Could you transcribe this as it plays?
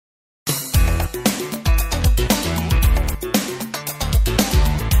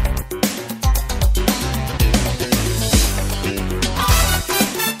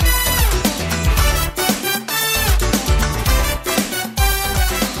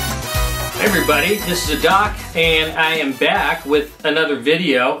everybody, this is Doc and I am back with another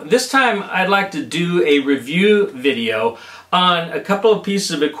video. This time I'd like to do a review video on a couple of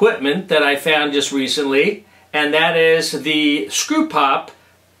pieces of equipment that I found just recently, and that is the Screwpop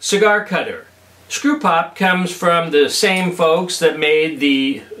Cigar Cutter. Screwpop comes from the same folks that made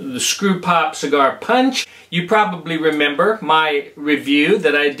the Screwpop Cigar Punch. You probably remember my review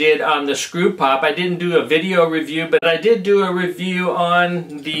that I did on the Screwpop. I didn't do a video review, but I did do a review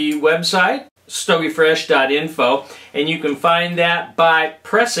on the website, stogiefresh.info, and you can find that by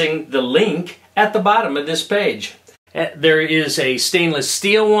pressing the link at the bottom of this page. There is a stainless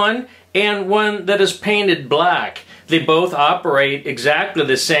steel one and one that is painted black. They both operate exactly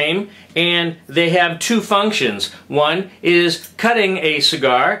the same, and they have two functions. One is cutting a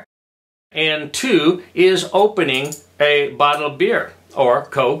cigar, and two is opening a bottle of beer or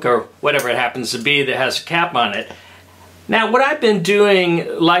Coke or whatever it happens to be that has a cap on it. Now, what I've been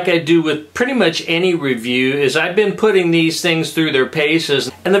doing, like I do with pretty much any review, is I've been putting these things through their paces.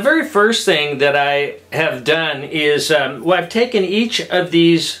 And the very first thing that I have done is, well, I've taken each of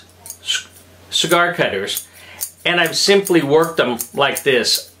these cigar cutters and I've simply worked them like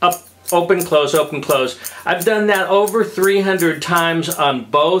this. Up, open, close, open, close. I've done that over 300 times on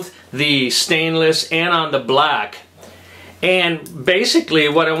both the stainless and on the black. And basically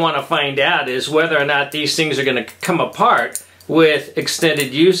what I want to find out is whether or not these things are going to come apart with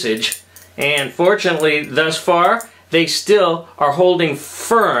extended usage. And fortunately, thus far, they still are holding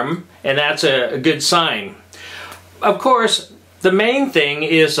firm, and that's a good sign. Of course, the main thing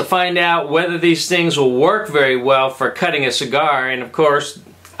is to find out whether these things will work very well for cutting a cigar, and of course,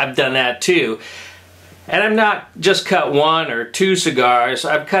 I've done that too. And I've not just cut one or two cigars,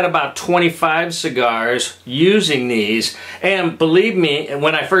 I've cut about 25 cigars using these. And believe me,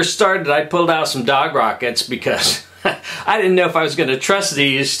 when I first started, I pulled out some dog rockets because I didn't know if I was going to trust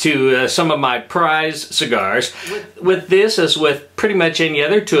these to some of my prize cigars. With this, as with pretty much any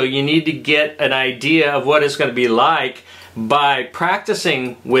other tool, you need to get an idea of what it's going to be like by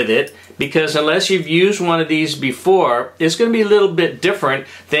practicing with it, because unless you've used one of these before, it's going to be a little bit different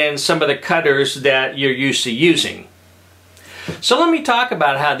than some of the cutters that you're used to using. So let me talk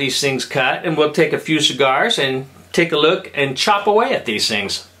about how these things cut, and we'll take a few cigars and take a look and chop away at these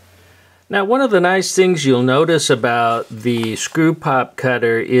things. Now, one of the nice things you'll notice about the Screwpop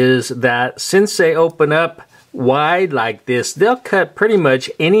cutter is that since they open up wide like this, they'll cut pretty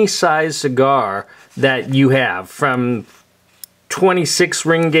much any size cigar that you have, from 26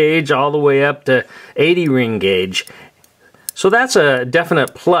 ring gauge all the way up to 80 ring gauge. So that's a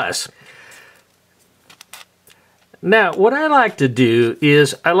definite plus. Now, what I like to do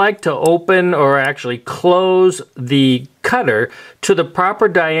is I like to open or actually close the cutter to the proper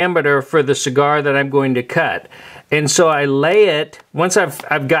diameter for the cigar that I'm going to cut. And so I lay it, once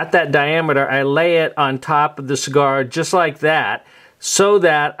I've got that diameter, I lay it on top of the cigar just like that, so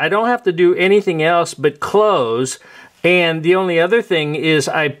that I don't have to do anything else but close. And the only other thing is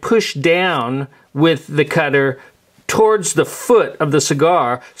I push down with the cutter towards the foot of the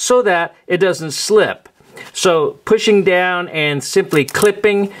cigar so that it doesn't slip. So pushing down and simply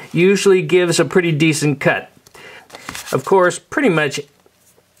clipping usually gives a pretty decent cut. Of course, pretty much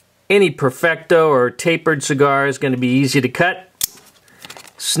any perfecto or tapered cigar is going to be easy to cut.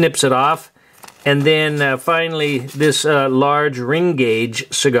 Snips it off. And then finally this large ring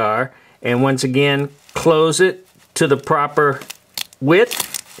gauge cigar, and once again close it to the proper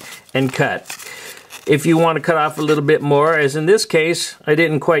width and cut. If you want to cut off a little bit more, as in this case I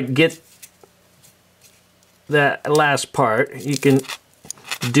didn't quite get that last part, you can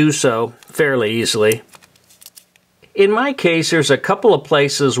do so fairly easily. In my case, there's a couple of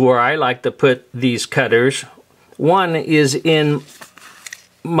places where I like to put these cutters. One is in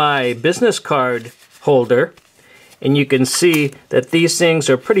my business card holder, and you can see that these things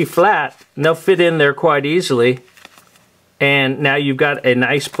are pretty flat and they'll fit in there quite easily. And now you've got a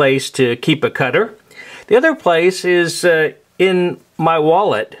nice place to keep a cutter. The other place is in my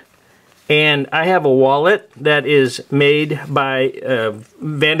wallet. And I have a wallet that is made by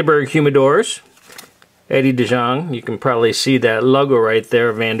Vandenberg Humidors, Eddie DeJong. You can probably see that logo right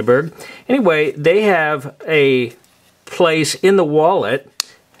there, Vandenberg. Anyway, they have a place in the wallet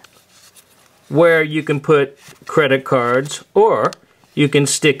where you can put credit cards, or you can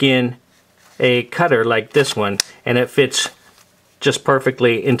stick in a cutter like this one, and it fits just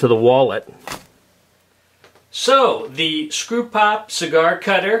perfectly into the wallet. So, the Screwpop Cigar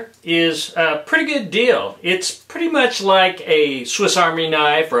Cutter is a pretty good deal. It's pretty much like a Swiss Army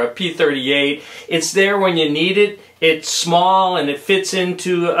knife or a P38. It's there when you need it. It's small and it fits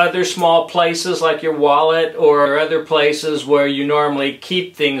into other small places like your wallet or other places where you normally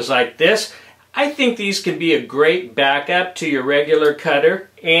keep things like this. I think these can be a great backup to your regular cutter,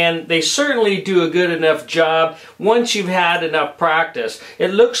 and they certainly do a good enough job once you've had enough practice.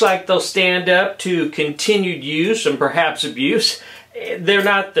 It looks like they'll stand up to continued use and perhaps abuse. They're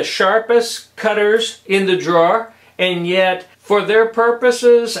not the sharpest cutters in the drawer, and yet for their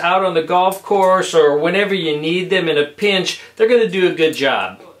purposes out on the golf course or whenever you need them in a pinch, they're going to do a good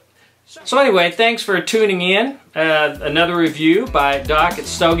job. So anyway, thanks for tuning in. Another review by Doc at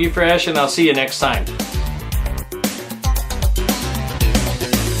Stogie Fresh, and I'll see you next time.